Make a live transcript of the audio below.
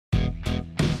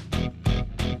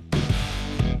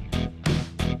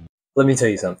Let me tell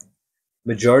you something.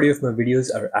 Majority of my videos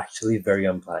are actually very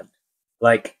unplanned.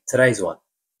 Like today's one.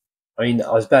 I mean,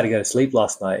 I was about to go to sleep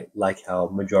last night, like how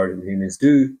majority of humans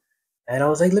do, and I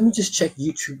was like, let me just check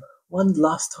YouTube one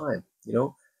last time, you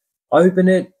know? I open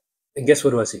it, and guess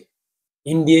what do I see?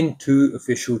 Indian 2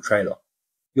 official trailer.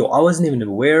 Yo, I wasn't even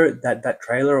aware that that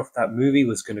trailer of that movie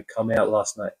was going to come out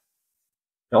last night.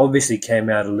 Now, obviously, it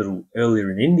came out a little earlier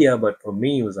in India, but for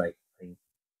me, it was like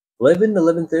 11,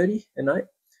 11:30 at night.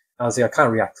 I was like, I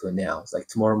can't react to it now. It's like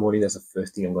tomorrow morning, that's the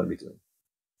first thing I'm going to be doing.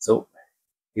 So,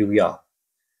 here we are.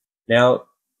 Now,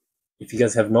 if you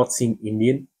guys have not seen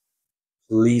Indian,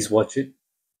 please watch it.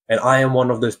 And I am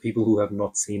one of those people who have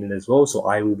not seen it as well, so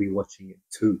I will be watching it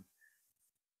too.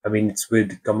 I mean, it's with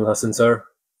Kamal Haasan, sir,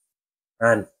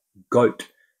 and GOAT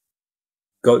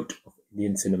of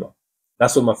Indian cinema.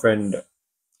 That's what my friend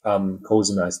calls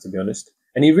him as, to be honest.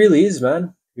 And he really is, man.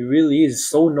 He really is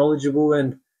so knowledgeable, and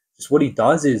just what he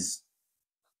does is,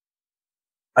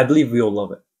 I believe we all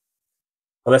love it.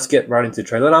 But let's get right into the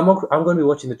trailer. And I'm going to be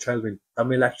watching the trailer in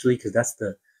Tamil actually, because that's the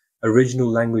original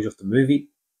language of the movie.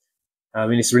 I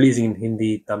mean, it's releasing in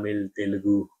Hindi, Tamil,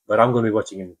 Telugu, but I'm going to be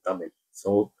watching in Tamil. So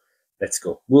let's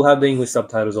go. We'll have the English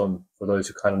subtitles on for those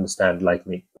who can't understand like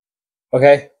me.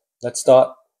 Okay, let's start.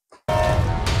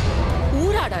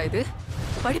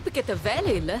 படிப்புக்கேத்த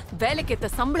வேலை இல்ல, வேலைக்கேத்த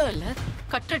சம்பளம் இல்ல,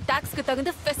 கட்டுற டாக்ஸ்க்கு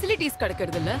தகுந்த facilities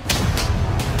கிடைக்கிறது இல்ல.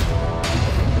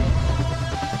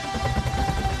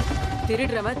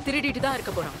 திருடுறவன் திருடிட்டு தான்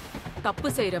இருக்க போறான்.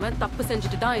 தப்பு செய்யறவன் தப்பு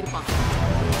செஞ்சுட்டு தான் இருப்பான்.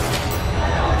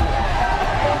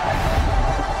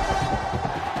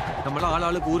 நம்மள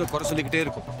ஆளாளுக்கு ஊரை குறை சொல்லிக்கிட்டே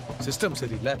இருக்கும். சிஸ்டம்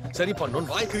சரியில்லை, சரி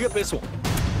பண்ணணும் வாய்க்குரிய பேசுவோம்.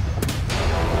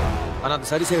 ஆனா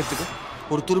அது சரி செய்யறதுக்கு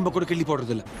ஒரு துரும்ப கூட கிள்ளி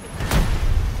போடுறது இல்ல.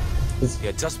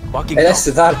 Hey, that's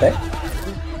Siddarth, eh?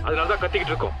 அதனால தான்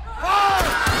கத்திக்கிட்டு இருக்கோம்.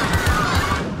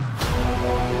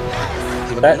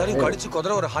 எல்லாரையும் கடிச்சு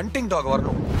கொதற ஒரு ஹண்டிங் டாக்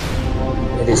வரணும்.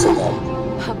 It is Siddarth.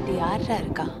 அப்படி யாரா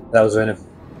இருக்கா? That was Venom.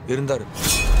 இருந்தாரு.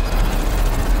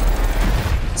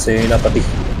 Senapati.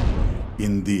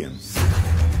 Indian.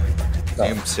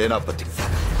 Name Senapati.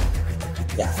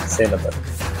 Yeah, Senapati.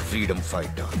 Freedom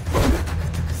fighter.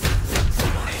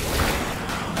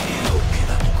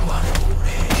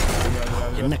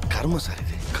 என்ன கர்மம் சார்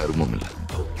இது? கர்மம் இல்ல,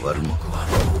 வர்மம்.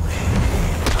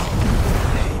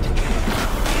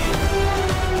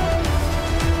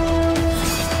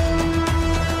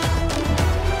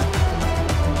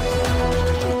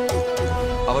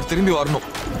 அவர் திரும்பி வரணும்.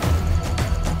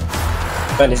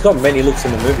 Man, he's got many looks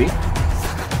in the movie.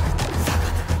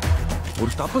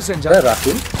 ஒரு தப்பு செஞ்சா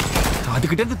Rakul.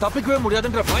 அதுகிட்ட இருந்து தப்பிக்கவே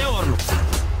முடியாதுன்ற பயம் வரணும்.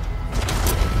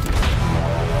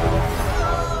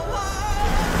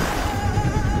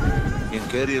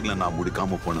 கேரியர்ல நான்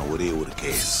முடிக்காம போன ஒரே ஒரு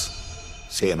கேஸ்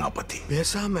சேனாபதி.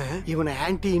 பேசாம இவனை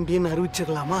ஆன்டி இந்தியன்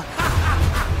அறிவிச்சிடலாமா?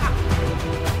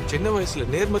 சின்ன வயசுல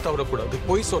நேர்மை தவறக்கூடாது,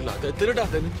 பொய் சொல்லாத,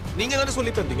 திருடாதன்னு நீங்க தானே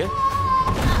சொல்லி தந்தீங்க.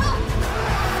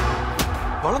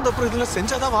 வளர்ந்த அப்புறம் இதெல்லாம்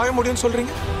செஞ்சாதான் வாழ முடியும்னு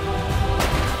சொல்றீங்க.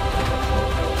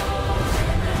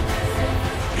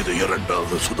 இது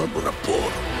இரண்டாவது சுதந்திர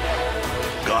போர்.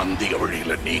 காந்திய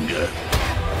வழியில நீங்க,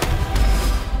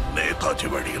 நேதாஜி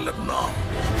வழியில நான்.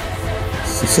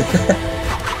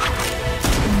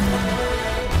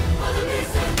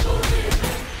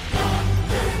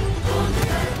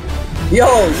 Yo,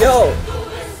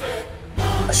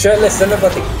 a shirtless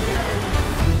Senapati.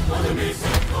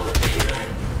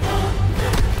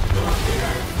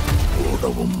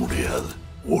 ஓடவும் முடியாது,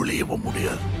 ஒளியவும்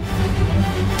முடியாது.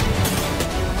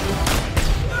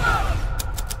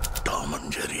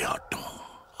 டாமஞ்சேரி ஆட்டம்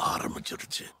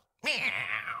ஆரம்பிச்சிருச்சு.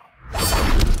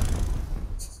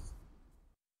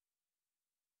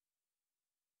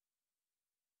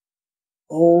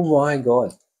 Oh my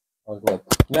god.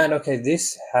 Man, okay, this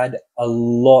had a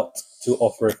lot to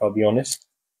offer, if I'll be honest.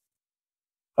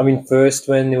 I mean, first,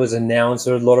 when it was announced,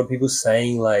 there were a lot of people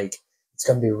saying, like, it's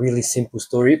going to be a really simple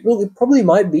story. It probably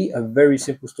might be a very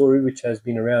simple story, which has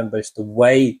been around, but it's the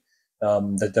way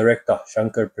the director,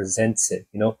 Shankar, presents it,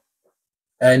 you know?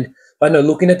 But no,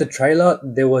 looking at the trailer,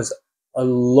 there was a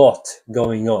lot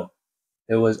going on.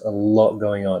 There was a lot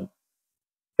going on.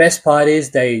 Best part is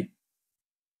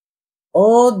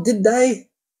did they?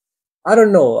 I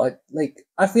don't know.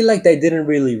 I feel like they didn't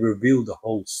really reveal the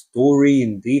whole story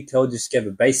in detail. Just gave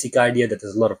a basic idea that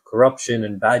there's a lot of corruption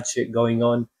and bad shit going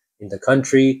on in the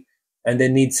country, and they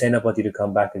need Senapati to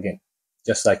come back again,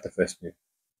 just like the first movie.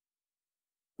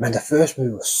 Man, the first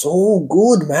movie was so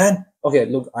good, man. Okay,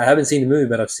 look, I haven't seen the movie,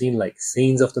 but I've seen like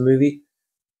scenes of the movie.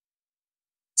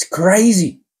 It's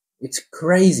crazy. It's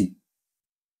crazy.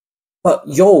 But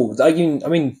yo, I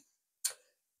mean,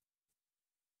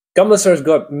 Kamal Haasan's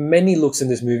got many looks in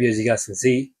this movie, as you guys can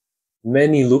see.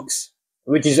 Many looks,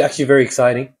 which is actually very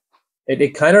exciting.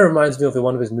 It kind of reminds me of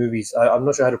one of his movies. I'm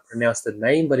not sure how to pronounce the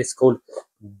name, but it's called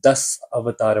Das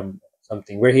Avataram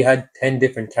something, where he had 10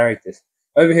 different characters.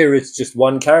 Over here, it's just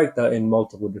one character in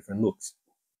multiple different looks.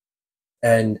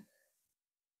 And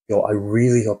yo, I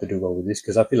really hope to do well with this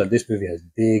because I feel like this movie has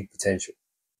big potential.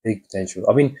 Big potential.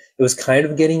 I mean, it was kind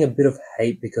of getting a bit of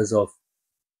hate because of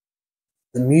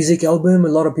the music album. A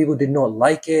lot of people did not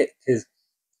like it because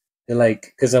they're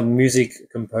like, because a music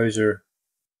composer,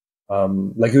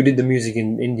 like who did the music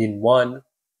in Indian One,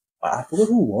 I forgot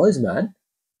who it was, man.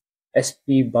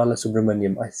 S.P.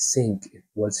 Balasubramaniam, I think it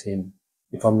was him,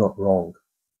 if I'm not wrong.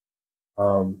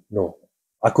 No,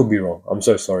 I could be wrong. I'm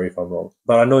so sorry if I'm wrong.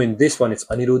 But I know in this one it's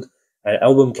Anirudh. An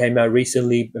album came out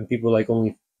recently, and people like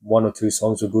only one or two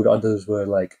songs were good. Others were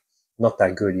like not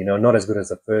that good, you know, not as good as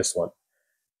the first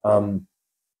one.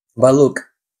 But look,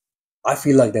 I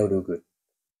feel like they'll do good.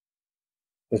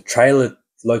 The trailer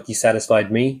Loki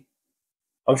satisfied me.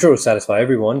 I'm sure it'll satisfy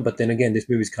everyone, but then again, this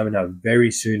movie's coming out very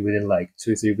soon, within like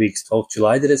 2-3 weeks. 12th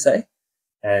July, did it say?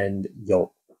 And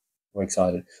yo, I'm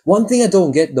excited. One thing I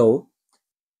don't get though,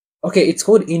 okay, it's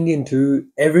called Indian 2.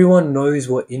 Everyone knows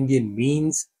what Indian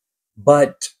means,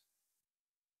 but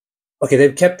okay,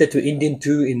 they've kept it to Indian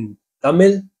 2 in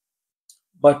Tamil,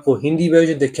 but for Hindi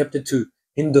version, they kept it to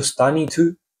Hindustani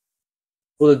 2.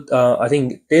 For the, I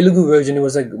think Telugu version, it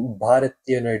was like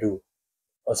Bharatiya Naidu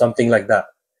or something like that.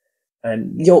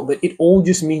 And yo, but it all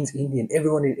just means Indian.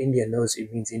 Everyone in India knows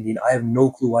it means Indian. I have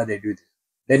no clue why they do this.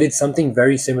 They did something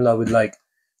very similar with like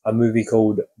a movie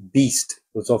called Beast.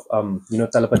 It was of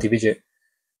Talapati Vijay.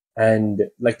 And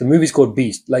like the movie's called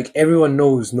Beast. Like everyone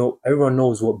knows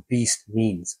what Beast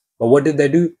means. But what did they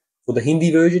do? For the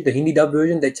Hindi version, the Hindi dub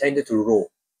version, they changed it to Raw.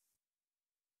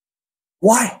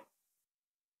 Why?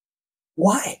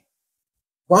 Why?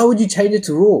 Why would you change it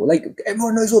to Raw? Like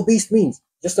everyone knows what Beast means.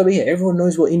 Just over here, everyone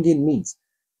knows what Indian means.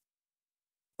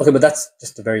 Okay, but that's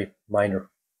just a very minor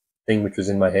thing which was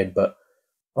in my head. But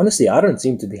honestly, I don't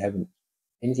seem to be having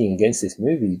anything against this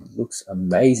movie. It looks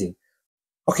amazing.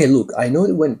 Okay, look, I know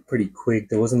it went pretty quick.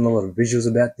 There wasn't a lot of visuals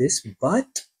about this,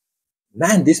 but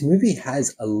man, this movie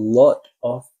has a lot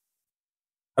of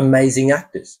amazing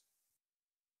actors.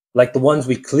 Like the ones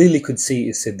we clearly could see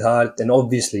is Siddarth, and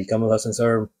obviously Kamal Haasan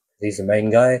sir, he's the main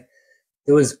guy.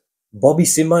 There was Bobby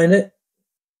Simha in it.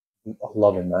 I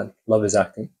love him, man. Love his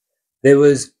acting. There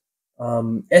was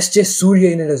S.J. Surya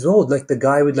in it as well, like the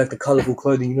guy with like the colorful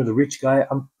clothing, you know, the rich guy.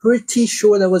 I'm pretty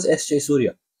sure that was S.J.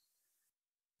 Surya.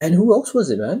 And who else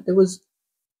was it, man? There was,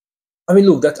 I mean,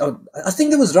 look, I think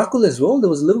there was Rakul as well.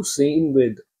 There was a little scene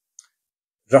with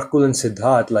Rakul and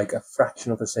Siddharth, like a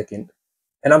fraction of a second.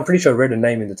 And I'm pretty sure I read a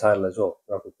name in the title as well,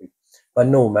 Rakulpreet. But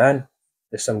no, man,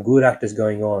 there's some good actors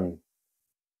going on.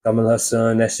 Kamal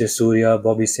Haasan, S.J. Surya,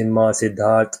 Bobby Simha,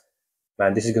 Siddharth.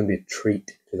 Man, this is going to be a treat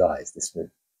to the eyes, this movie.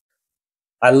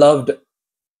 I loved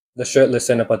the shirtless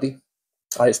Senapati.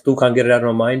 I still can't get it out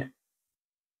of my mind.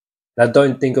 Now,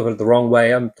 don't think of it the wrong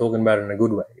way. I'm talking about it in a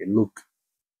good way. It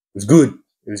was good.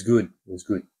 It was good. It was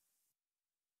good.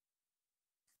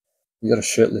 We got a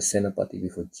shirtless Senapati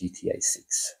before GTA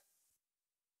 6.